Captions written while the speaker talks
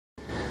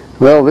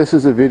Well, this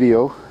is a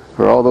video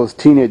for all those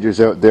teenagers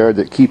out there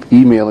that keep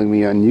emailing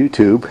me on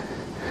YouTube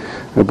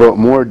about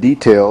more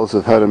details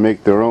of how to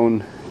make their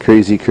own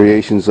crazy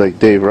creations like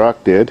Dave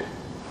Rock did.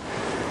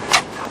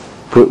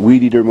 Put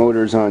weed eater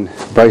motors on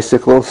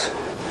bicycles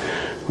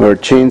or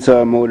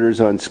chainsaw motors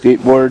on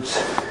skateboards.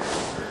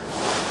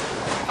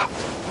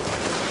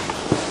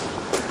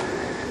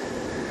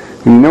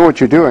 When you know what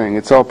you're doing,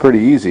 it's all pretty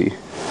easy.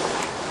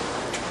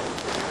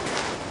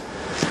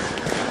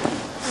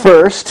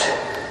 First,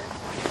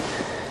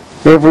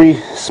 every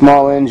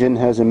small engine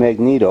has a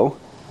magneto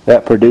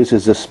that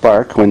produces a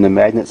spark when the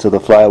magnets of the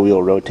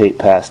flywheel rotate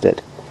past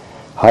it.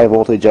 High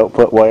voltage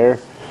output wire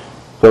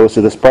goes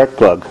to the spark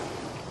plug.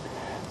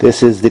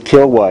 This is the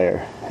kill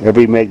wire.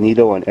 Every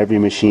magneto on every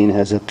machine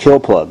has a kill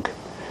plug.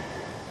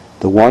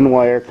 The one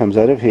wire comes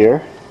out of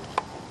here,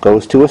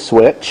 goes to a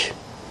switch,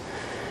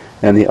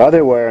 and the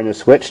other wire on the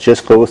switch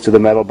just goes to the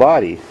metal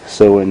body.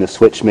 So when the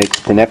switch makes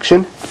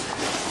connection,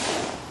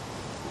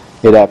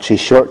 it actually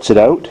shorts it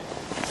out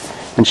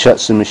and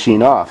shuts the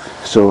machine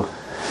off. So,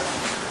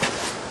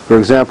 for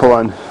example,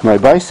 on my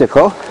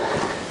bicycle,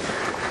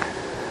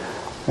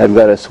 I've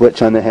got a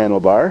switch on the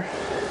handlebar.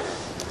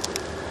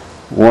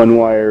 One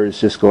wire is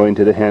just going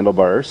to the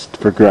handlebars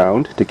for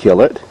ground to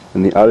kill it,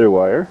 and the other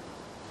wire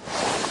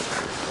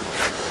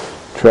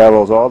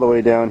travels all the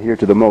way down here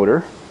to the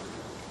motor,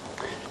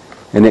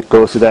 and it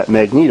goes to that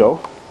magneto,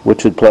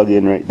 which would plug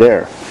in right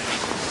there.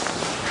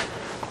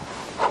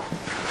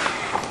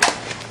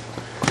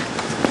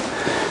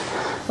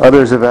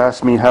 Others have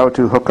asked me how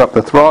to hook up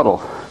the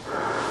throttle.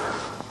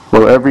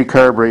 Well, every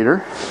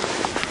carburetor,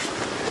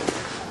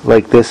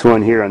 like this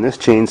one here on this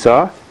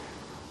chainsaw,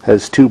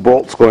 has two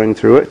bolts going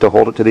through it to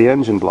hold it to the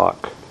engine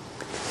block.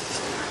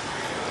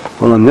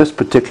 Well, on this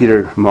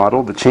particular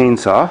model, the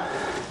chainsaw,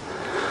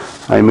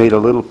 I made a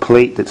little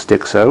plate that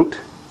sticks out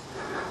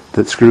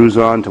that screws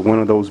on to one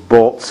of those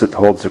bolts that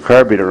holds the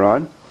carburetor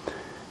on.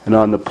 And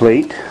on the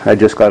plate, I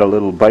just got a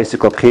little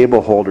bicycle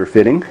cable holder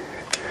fitting,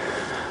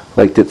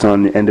 like that's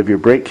on the end of your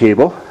brake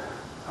cable,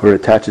 where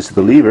it attaches to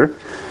the lever,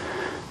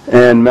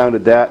 and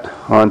mounted that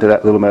onto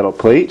that little metal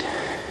plate.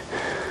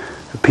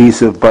 A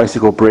piece of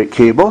bicycle brake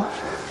cable,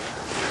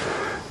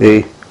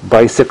 a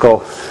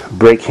bicycle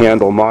brake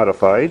handle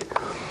modified,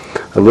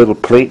 a little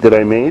plate that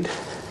I made,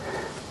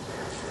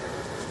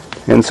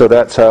 and so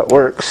that's how it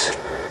works.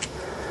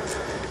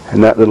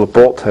 And that little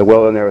bolt I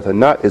weld in there with a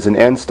nut is an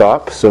end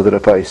stop, so that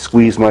if I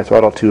squeeze my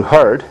throttle too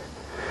hard,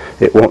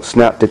 it won't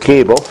snap the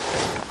cable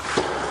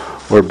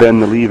or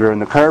bend the lever in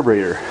the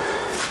carburetor.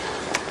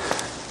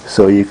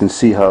 So you can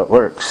see how it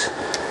works.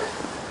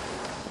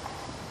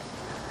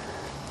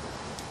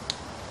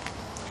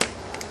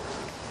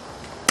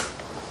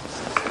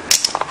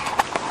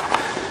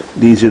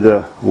 These are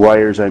the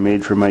wires I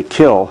made for my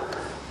kill.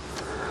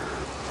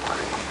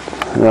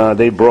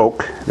 They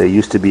broke. They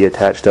used to be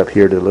attached up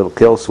here to the little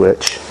kill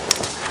switch.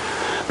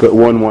 But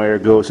one wire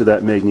goes to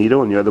that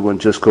magneto and the other one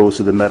just goes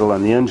to the metal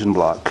on the engine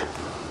block.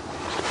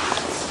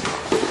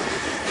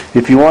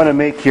 If you want to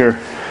make your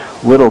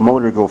little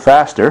motor go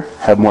faster,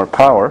 have more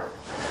power,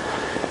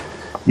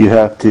 you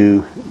have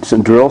to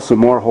drill some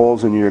more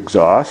holes in your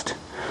exhaust,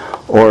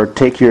 or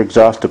take your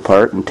exhaust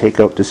apart and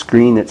take out the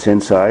screen that's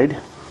inside.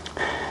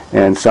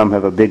 And some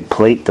have a big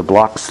plate that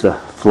blocks the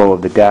flow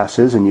of the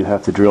gases, and you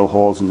have to drill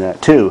holes in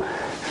that too.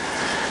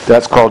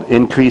 That's called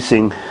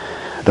increasing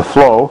the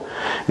flow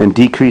and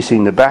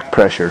decreasing the back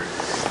pressure.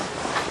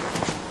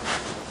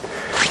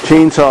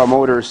 Chainsaw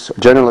motors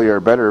generally are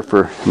better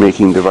for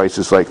making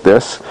devices like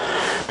this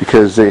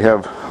because they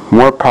have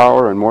more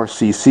power and more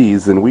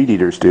cc's than weed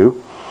eaters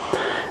do,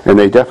 and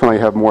they definitely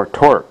have more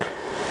torque.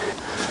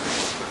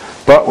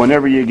 But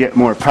whenever you get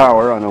more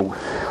power on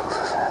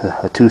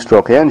a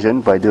two-stroke engine,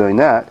 by doing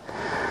that,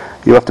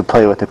 you have to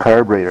play with the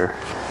carburetor.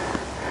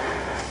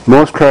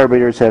 Most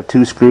carburetors have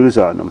two screws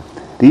on them.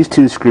 These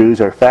two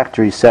screws are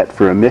factory set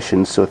for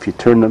emissions, so if you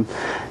turn them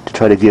to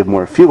try to give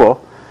more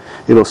fuel,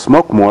 it'll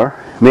smoke more,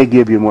 may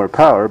give you more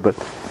power, but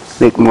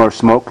make more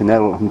smoke, and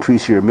that'll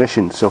increase your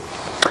emissions. So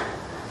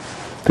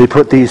they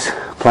put these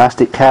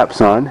plastic caps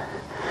on,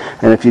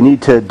 and if you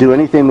need to do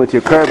anything with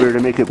your carburetor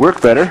to make it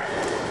work better,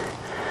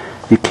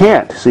 you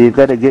can't. So you've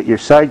got to get your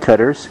side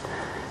cutters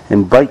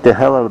and bite the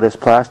hell out of this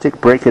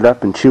plastic, break it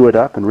up and chew it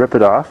up and rip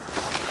it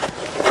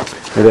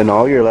off, and then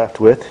all you're left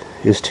with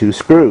is two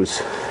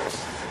screws.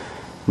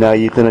 Now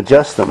you can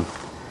adjust them.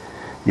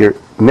 Your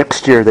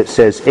mixture that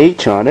says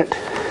H on it,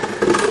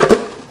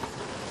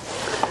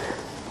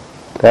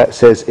 that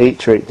says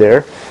H right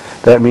there,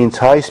 that means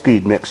high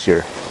speed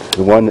mixture.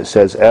 The one that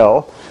says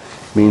L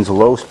means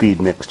low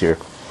speed mixture.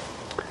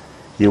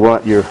 You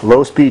want your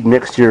low speed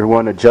mixture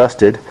one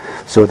adjusted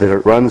so that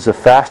it runs the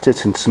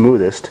fastest and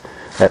smoothest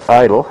at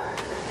idle,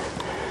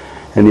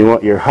 and you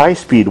want your high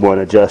speed one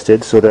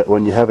adjusted so that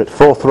when you have it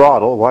full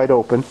throttle, wide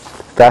open,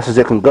 fast as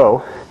it can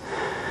go,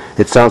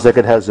 it sounds like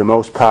it has the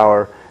most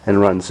power and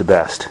runs the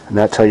best. And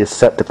that's how you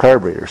set the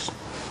carburetors.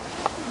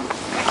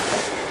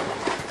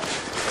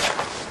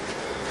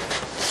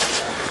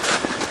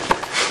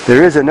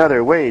 There is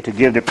another way to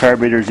give the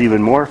carburetors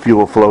even more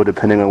fuel flow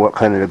depending on what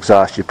kind of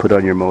exhaust you put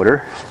on your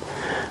motor.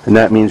 And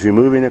that means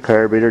removing the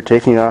carburetor,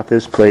 taking off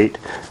this plate,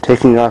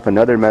 taking off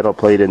another metal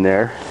plate in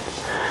there.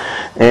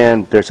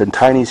 And there's a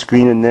tiny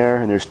screen in there,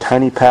 and there's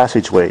tiny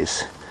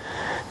passageways.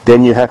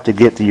 Then you have to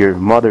get to your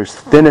mother's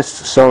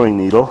thinnest sewing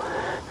needle.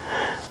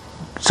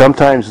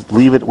 Sometimes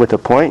leave it with a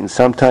point, and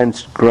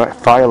sometimes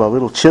file a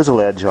little chisel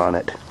edge on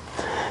it.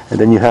 And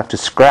then you have to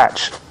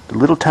scratch the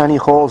little tiny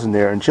holes in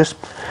there and just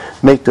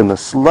make them the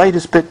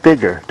slightest bit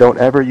bigger. Don't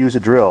ever use a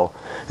drill.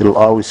 It'll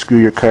always screw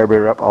your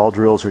carburetor up. All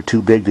drills are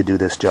too big to do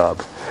this job.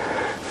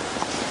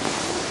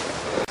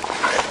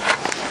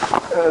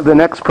 The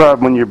next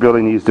problem when you're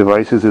building these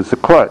devices is the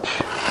clutch.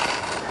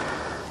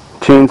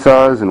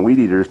 Chainsaws and weed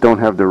eaters don't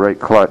have the right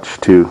clutch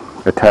to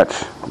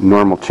attach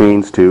normal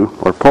chains to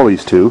or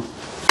pulleys to.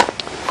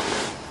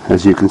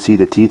 As you can see,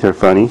 the teeth are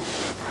funny.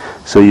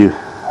 So you,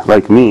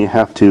 like me,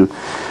 have to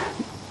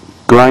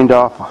grind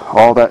off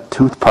all that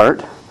tooth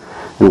part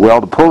and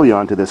weld a pulley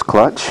onto this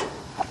clutch,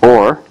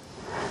 or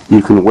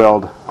you can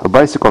weld a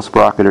bicycle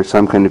sprocket or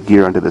some kind of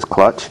gear onto this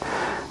clutch,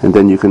 and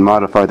then you can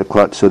modify the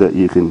clutch so that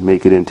you can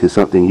make it into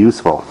something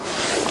useful.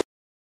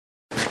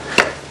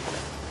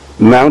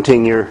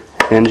 Mounting your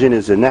engine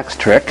is the next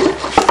trick.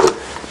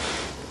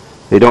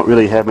 They don't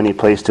really have any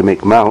place to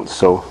make mounts,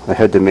 so I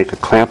had to make a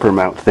clamper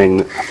mount thing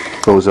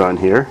that goes on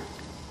here.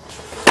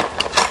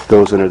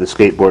 Goes under the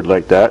skateboard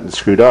like that and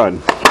screwed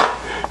on.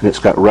 And it's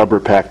got rubber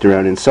packed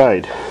around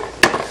inside.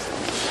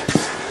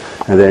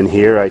 And then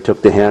here I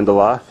took the handle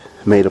off,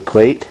 made a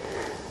plate,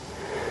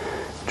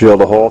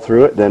 drilled a hole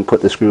through it, then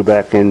put the screw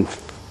back in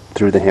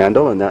through the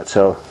handle, and that's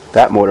how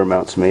that motor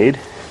mount's made.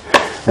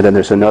 And then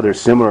there's another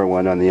similar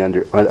one on the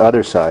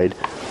other side.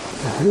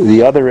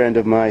 The other end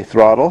of my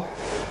throttle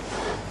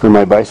for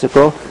my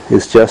bicycle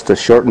is just a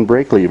shortened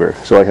brake lever.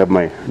 So I have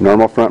my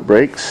normal front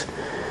brakes,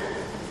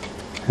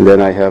 and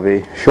then I have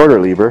a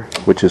shorter lever,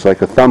 which is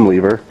like a thumb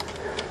lever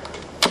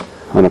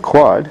on a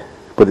quad,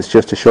 but it's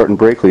just a shortened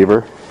brake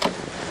lever,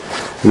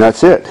 and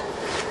that's it.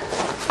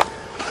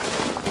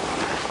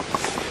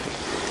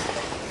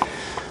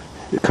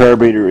 The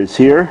carburetor is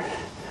here.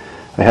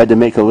 I had to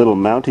make a little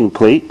mounting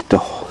plate to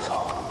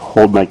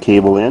hold my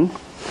cable in,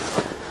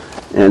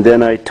 and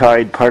then I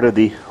tied part of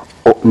the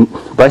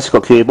bicycle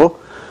cable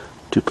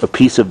to a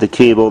piece of the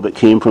cable that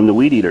came from the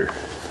weed eater.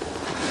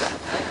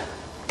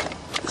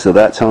 So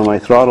that's how my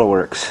throttle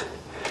works.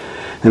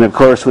 And of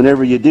course,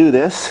 whenever you do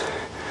this,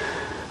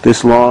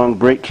 this long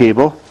brake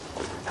cable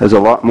has a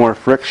lot more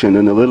friction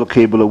than the little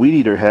cable the weed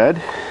eater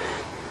had.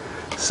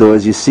 So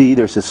as you see,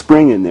 there's a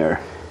spring in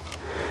there.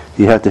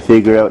 You have to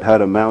figure out how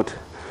to mount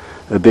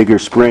a bigger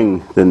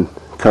spring than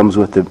comes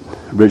with the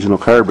original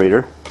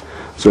carburetor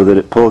so that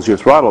it pulls your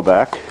throttle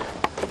back,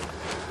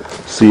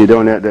 so you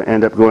don't have to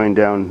end up going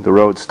down the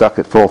road stuck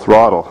at full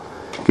throttle,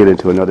 get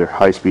into another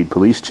high-speed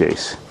police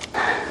chase.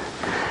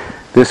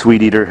 This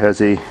weed eater has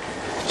a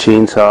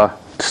chainsaw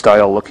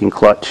style looking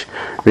clutch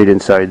right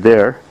inside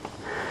there,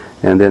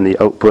 and then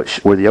the output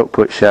where the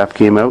output shaft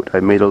came out, I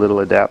made a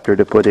little adapter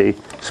to put a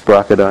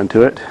sprocket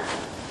onto it.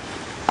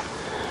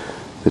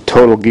 The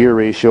total gear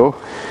ratio,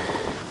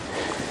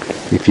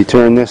 if you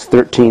turn this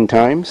 13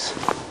 times,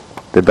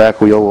 the back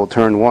wheel will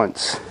turn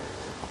once.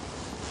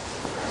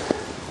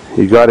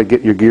 You got to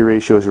get your gear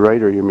ratios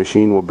right or your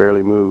machine will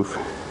barely move.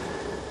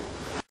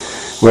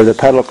 Where the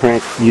pedal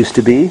crank used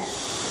to be,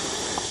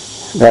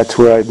 that's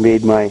where I've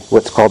made my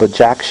what's called a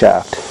jack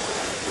shaft.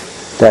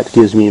 That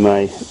gives me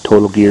my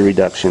total gear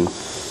reduction.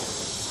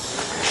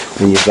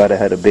 And you've got to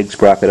have a big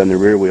sprocket on the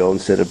rear wheel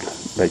instead of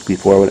like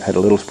before when it had a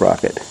little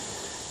sprocket.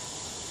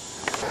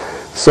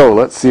 So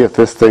let's see if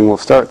this thing will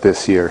start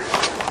this year.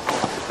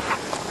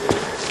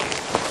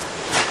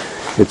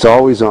 It's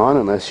always on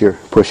unless you're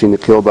pushing the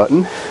kill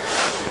button.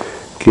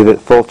 Give it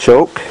full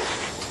choke.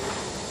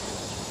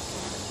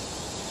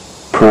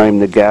 Prime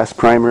the gas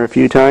primer a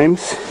few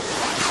times.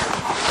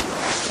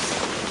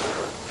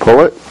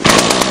 Pull it.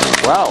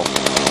 Wow.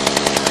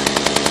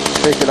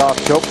 Take it off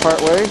choke part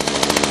way.